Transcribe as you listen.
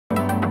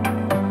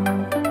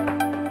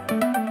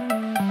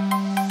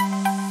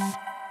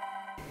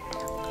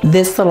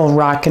This little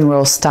rock and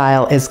roll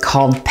style is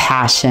called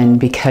Passion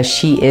because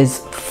she is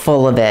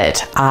full of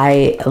it.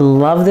 I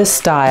love this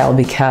style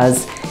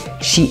because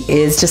she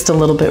is just a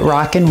little bit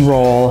rock and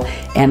roll,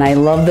 and I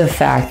love the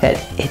fact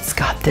that it's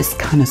got this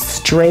kind of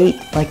straight,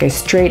 like I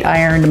straight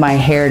ironed my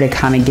hair to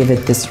kind of give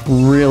it this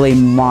really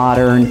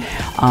modern,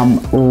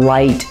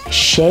 light,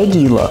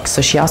 shaggy look. So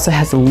she also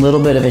has a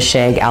little bit of a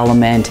shag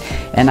element,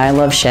 and I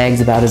love shags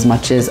about as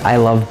much as I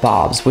love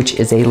bobs, which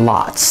is a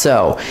lot.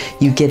 So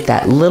you get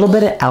that little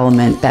bit of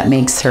element that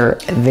makes her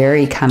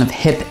very kind of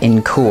hip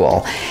and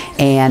cool.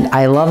 And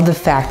I love the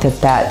fact that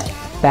that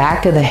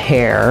back of the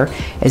hair,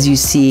 as you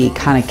see,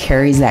 kind of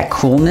carries that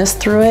coolness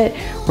through it,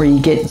 where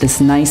you get this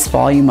nice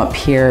volume up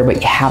here,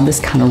 but you have this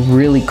kind of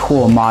really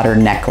cool modern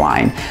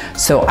neckline.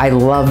 So I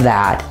love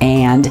that.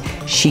 And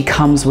she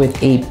comes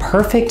with a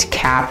perfect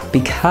cap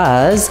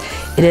because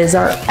it is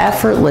our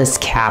effortless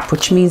cap,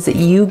 which means that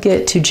you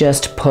get to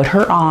just put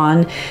her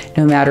on,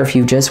 no matter if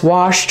you just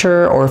washed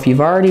her or if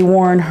you've already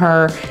worn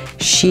her.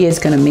 She is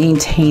going to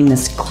maintain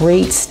this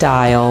great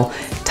style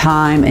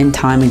time and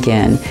time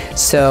again.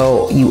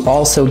 So you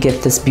also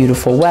get this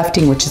beautiful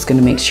wefting, which is going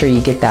to make sure you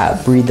get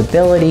that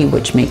breathability,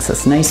 which makes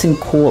us nice and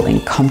cool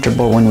and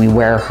comfortable when we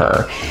wear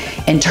her.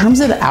 In terms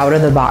of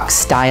out-of-the-box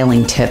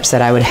styling tips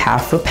that I would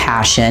have for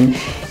Passion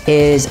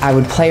is I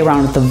would play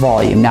around with the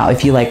volume. Now,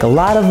 if you like a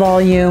lot of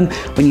volume,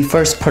 when you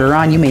first put her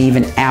on, you may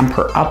even amp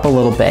her up a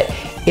little bit.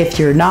 If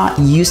you're not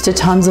used to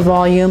tons of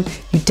volume,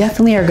 you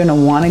definitely are gonna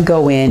wanna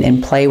go in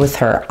and play with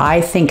her. I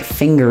think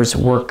fingers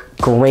work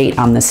great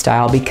on this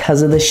style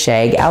because of the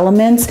shag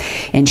elements,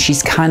 and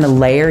she's kind of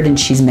layered and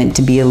she's meant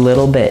to be a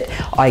little bit,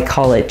 I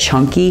call it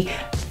chunky.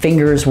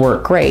 Fingers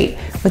work great.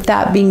 With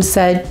that being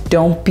said,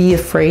 don't be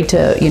afraid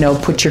to,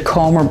 put your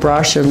comb or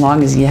brush, as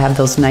long as you have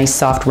those nice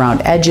soft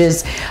round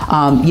edges,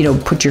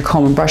 put your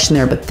comb and brush in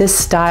there. But this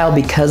style,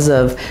 because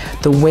of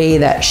the way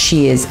that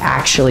she is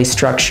actually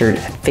structured,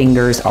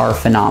 fingers are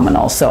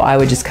phenomenal. So I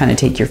would just kind of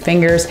take your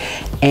fingers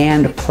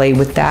and play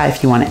with that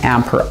if you want to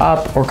amp her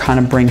up or kind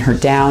of bring her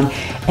down.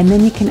 And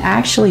then you can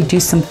actually do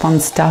some fun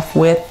stuff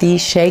with the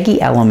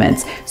shaggy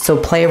elements. So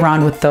play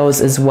around with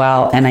those as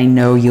well, and I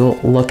know you'll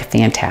look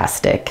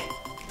fantastic.